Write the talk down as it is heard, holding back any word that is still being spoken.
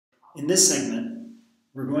In this segment,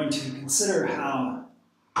 we're going to consider how,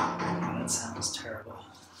 oh, that sounds terrible.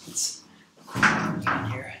 Let's in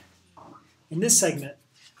here. In this segment,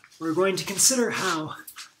 we're going to consider how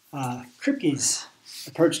Kripke's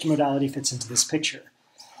approach to modality fits into this picture.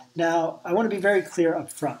 Now, I want to be very clear up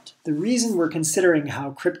front. The reason we're considering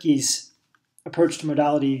how Kripke's approach to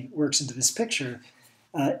modality works into this picture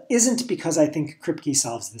isn't because I think Kripke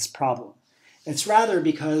solves this problem. It's rather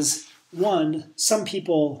because, one, some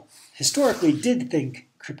people historically did think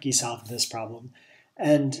Kripke solved this problem,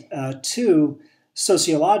 and two,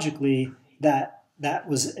 sociologically, that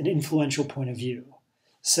was an influential point of view.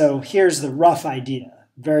 So here's the rough idea,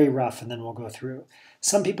 very rough, and then we'll go through.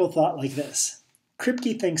 Some people thought like this.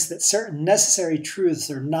 Kripke thinks that certain necessary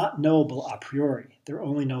truths are not knowable a priori. They're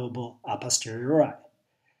only knowable a posteriori.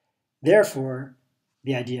 Therefore,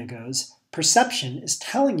 the idea goes, perception is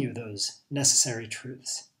telling you those necessary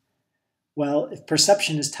truths. Well, if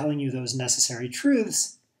perception is telling you those necessary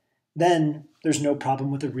truths, then there's no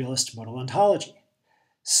problem with a realist modal ontology.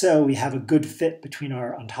 So we have a good fit between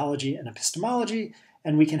our ontology and epistemology,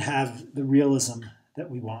 and we can have the realism that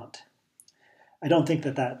we want. I don't think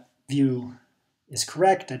that that view is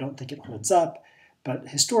correct. I don't think it holds up, but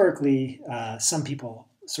historically, some people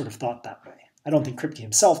sort of thought that way. I don't think Kripke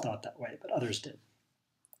himself thought that way, but others did.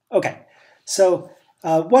 Okay, so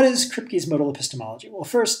what is Kripke's modal epistemology? Well,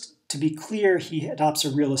 first, to be clear, he adopts a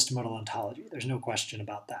realist modal ontology. There's no question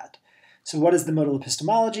about that. So what is the modal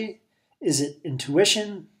epistemology? Is it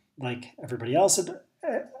intuition, like everybody else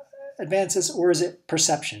advances, or is it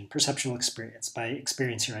perception, perceptual experience? By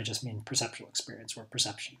experience here, I just mean perceptual experience or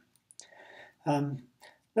perception.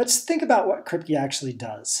 Let's think about what Kripke actually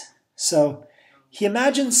does. So he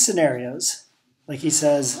imagines scenarios, like he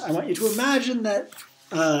says, I want you to imagine that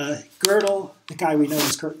Gödel, the guy we know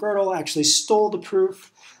as Kurt Gödel, actually stole the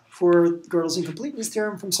proof for Gödel's incompleteness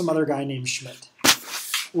theorem from some other guy named Schmidt.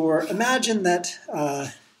 Or imagine that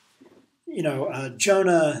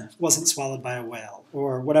Jonah wasn't swallowed by a whale,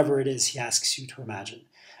 or whatever it is he asks you to imagine.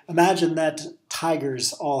 Imagine that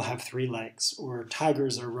tigers all have 3 legs, or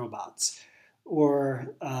tigers are robots.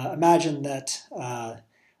 Or imagine that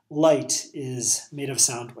light is made of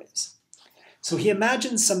sound waves. So he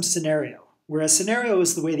imagines some scenario, where a scenario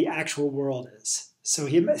is the way the actual world is. So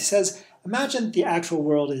he says, imagine the actual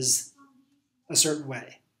world is a certain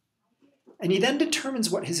way. And he then determines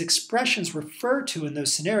what his expressions refer to in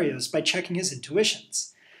those scenarios by checking his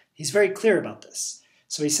intuitions. He's very clear about this.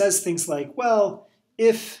 So he says things like, well,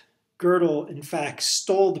 if Gödel in fact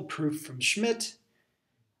stole the proof from Schmidt,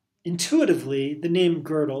 intuitively the name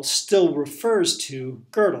Gödel still refers to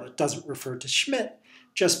Gödel. It doesn't refer to Schmidt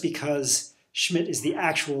just because Schmidt is the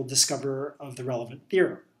actual discoverer of the relevant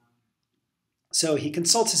theorem. So he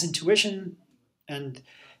consults his intuition, and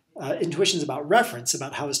intuitions about reference,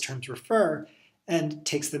 about how his terms refer, and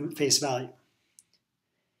takes them face value.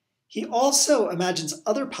 He also imagines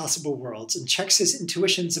other possible worlds and checks his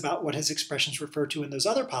intuitions about what his expressions refer to in those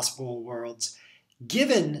other possible worlds,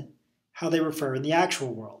 given how they refer in the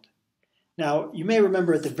actual world. Now, you may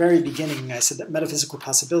remember at the very beginning I said that metaphysical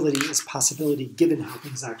possibility is possibility given how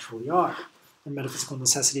things actually are, and metaphysical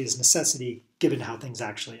necessity is necessity given how things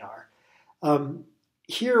actually are.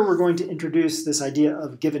 Here we're going to introduce this idea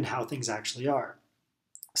of given how things actually are.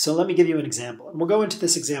 So let me give you an example. And we'll go into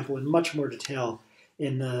this example in much more detail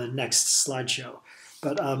in the next slideshow.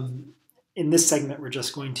 But in this segment, we're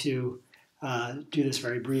just going to do this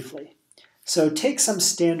very briefly. So take some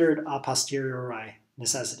standard a posteriori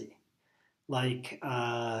necessity, like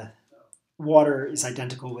water is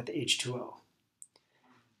identical with H2O.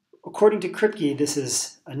 According to Kripke, this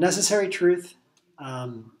is a necessary truth.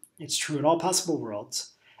 It's true in all possible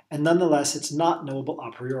worlds, and nonetheless, it's not knowable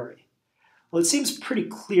a priori. Well, it seems pretty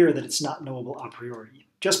clear that it's not knowable a priori.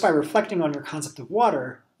 Just by reflecting on your concept of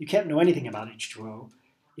water, you can't know anything about H2O.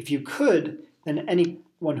 If you could, then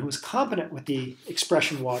anyone who was competent with the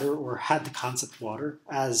expression water or had the concept water,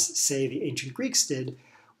 as, say, the ancient Greeks did,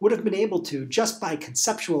 would have been able to, just by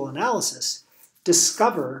conceptual analysis,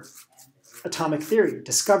 discover atomic theory,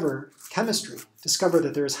 discover chemistry, discover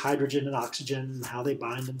that there is hydrogen and oxygen, and how they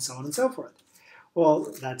bind, and so on and so forth.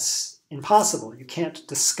 Well, that's impossible. You can't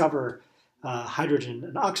discover hydrogen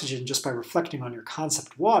and oxygen just by reflecting on your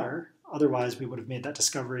concept water. Otherwise, we would have made that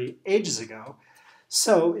discovery ages ago.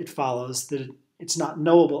 So it follows that it's not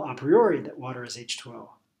knowable a priori that water is H2O.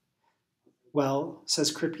 Well,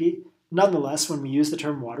 says Kripke, nonetheless, when we use the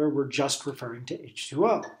term water, we're just referring to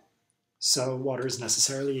H2O. So water is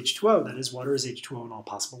necessarily H2O. That is, water is H2O in all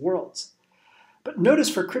possible worlds. But notice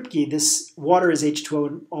for Kripke, this water is H2O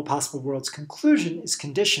in all possible worlds conclusion is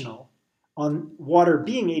conditional on water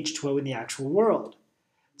being H2O in the actual world.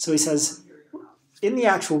 So he says, in the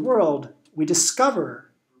actual world, we discover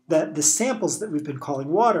that the samples that we've been calling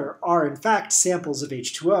water are in fact samples of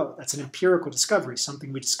H2O. That's an empirical discovery,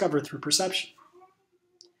 something we discover through perception.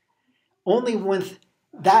 Only with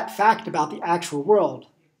that fact about the actual world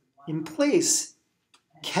in place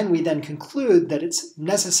can we then conclude that it's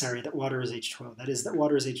necessary that water is H2O, that is, that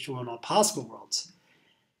water is H2O in all possible worlds.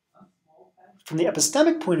 From the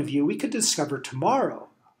epistemic point of view, we could discover tomorrow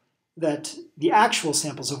that the actual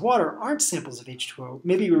samples of water aren't samples of H2O.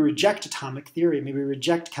 Maybe we reject atomic theory, maybe we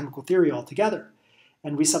reject chemical theory altogether,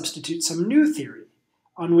 and we substitute some new theory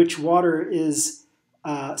on which water is,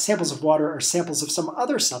 samples of water are samples of some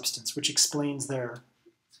other substance which explains their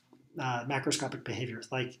macroscopic behaviors,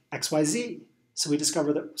 like XYZ. So we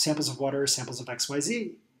discover that samples of water are samples of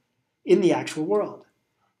XYZ in the actual world.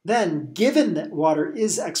 Then, given that water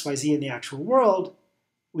is XYZ in the actual world,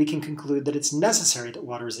 we can conclude that it's necessary that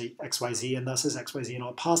water is XYZ and thus is XYZ in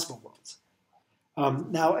all possible worlds.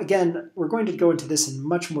 Now, again, we're going to go into this in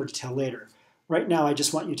much more detail later. Right now, I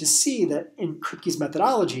just want you to see that in Kripke's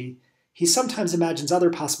methodology, he sometimes imagines other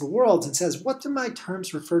possible worlds and says, what do my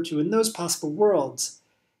terms refer to in those possible worlds,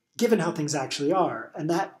 given how things actually are? And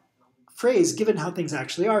that phrase, given how things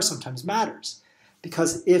actually are, sometimes matters.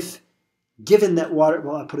 Because if, given that water,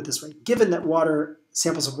 well, I'll put it this way, given that water,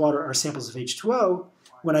 samples of water are samples of H2O,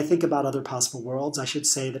 when I think about other possible worlds, I should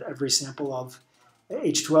say that every sample of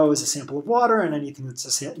H2O is a sample of water, and anything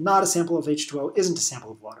that's not a sample of H2O isn't a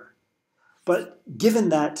sample of water. But given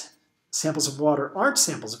that samples of water aren't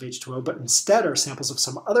samples of H2O, but instead are samples of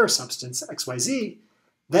some other substance, XYZ,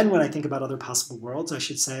 then when I think about other possible worlds, I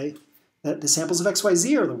should say that the samples of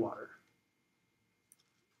XYZ are the water.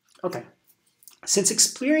 Okay. Since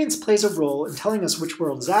experience plays a role in telling us which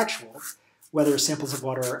world is actual, whether samples of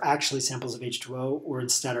water are actually samples of H2O or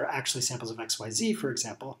instead are actually samples of XYZ, for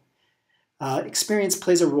example, experience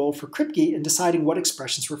plays a role for Kripke in deciding what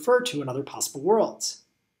expressions refer to in other possible worlds.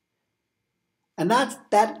 And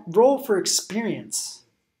that role for experience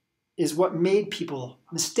is what made people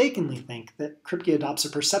mistakenly think that Kripke adopts a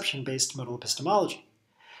perception-based modal epistemology.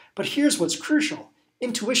 But here's what's crucial.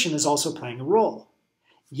 Intuition is also playing a role.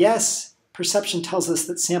 Yes, perception tells us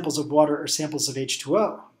that samples of water are samples of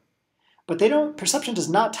H2O. But perception does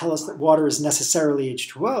not tell us that water is necessarily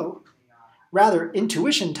H2O. Rather,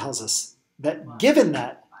 intuition tells us that given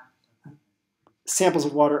that samples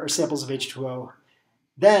of water are samples of H2O,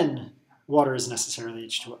 then water is necessarily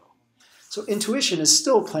H2O. So intuition is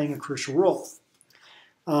still playing a crucial role.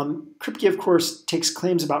 Kripke, of course, takes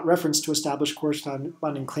claims about reference to establish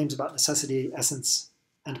corresponding claims about necessity, essence,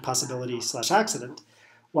 and possibility/accident.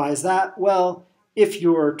 Why is that? Well, if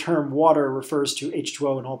your term water refers to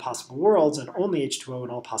H2O in all possible worlds and only H2O in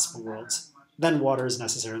all possible worlds, then water is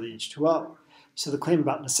necessarily H2O. So the claim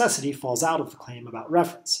about necessity falls out of the claim about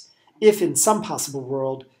reference. If in some possible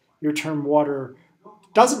world your term water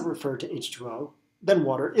doesn't refer to H2O, then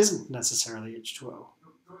water isn't necessarily H2O.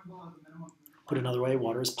 Put another way,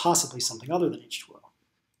 water is possibly something other than H2O.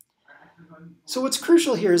 So what's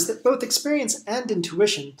crucial here is that both experience and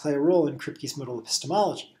intuition play a role in Kripke's modal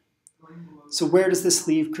epistemology. So where does this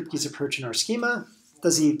leave Kripke's approach in our schema?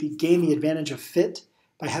 Does he gain the advantage of fit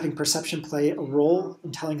by having perception play a role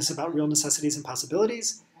in telling us about real necessities and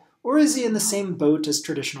possibilities? Or is he in the same boat as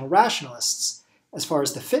traditional rationalists, as far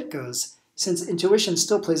as the fit goes, since intuition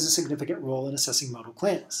still plays a significant role in assessing modal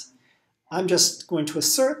claims? I'm just going to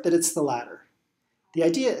assert that it's the latter. The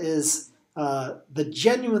idea is the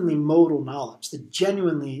genuinely modal knowledge, the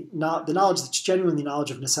knowledge that's genuinely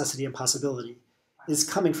knowledge of necessity and possibility, is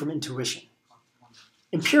coming from intuition.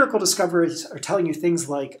 Empirical discoveries are telling you things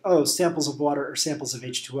like, oh, samples of water are samples of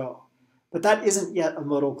H2O. But that isn't yet a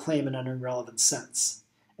modal claim in an relevant sense.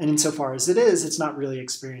 And insofar as it is, it's not really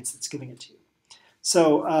experience that's giving it to you.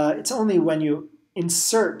 So it's only when you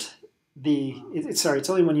it's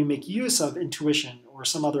only when you make use of intuition or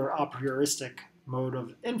some other a prioristic mode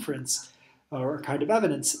of inference or kind of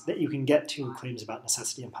evidence that you can get to claims about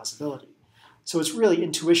necessity and possibility. So it's really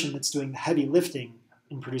intuition that's doing the heavy lifting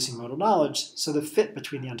in producing modal knowledge, so the fit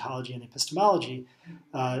between the ontology and the epistemology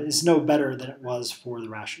is no better than it was for the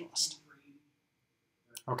rationalist.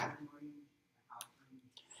 Okay.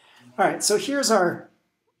 All right, so here's our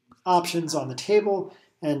options on the table,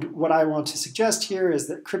 and what I want to suggest here is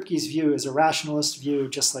that Kripke's view is a rationalist view,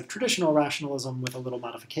 just like traditional rationalism with a little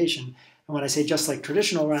modification. And when I say just like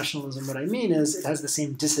traditional rationalism, what I mean is it has the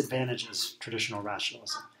same disadvantage as traditional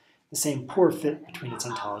rationalism, the same poor fit between its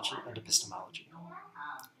ontology and epistemology.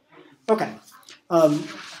 Okay,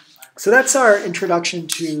 so that's our introduction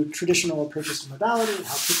to traditional approaches to modality and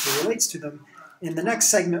how Kripke relates to them. In the next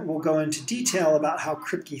segment, we'll go into detail about how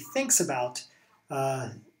Kripke thinks about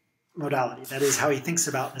modality. That is how he thinks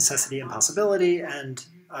about necessity and possibility, and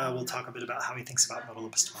we'll talk a bit about how he thinks about modal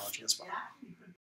epistemology as well.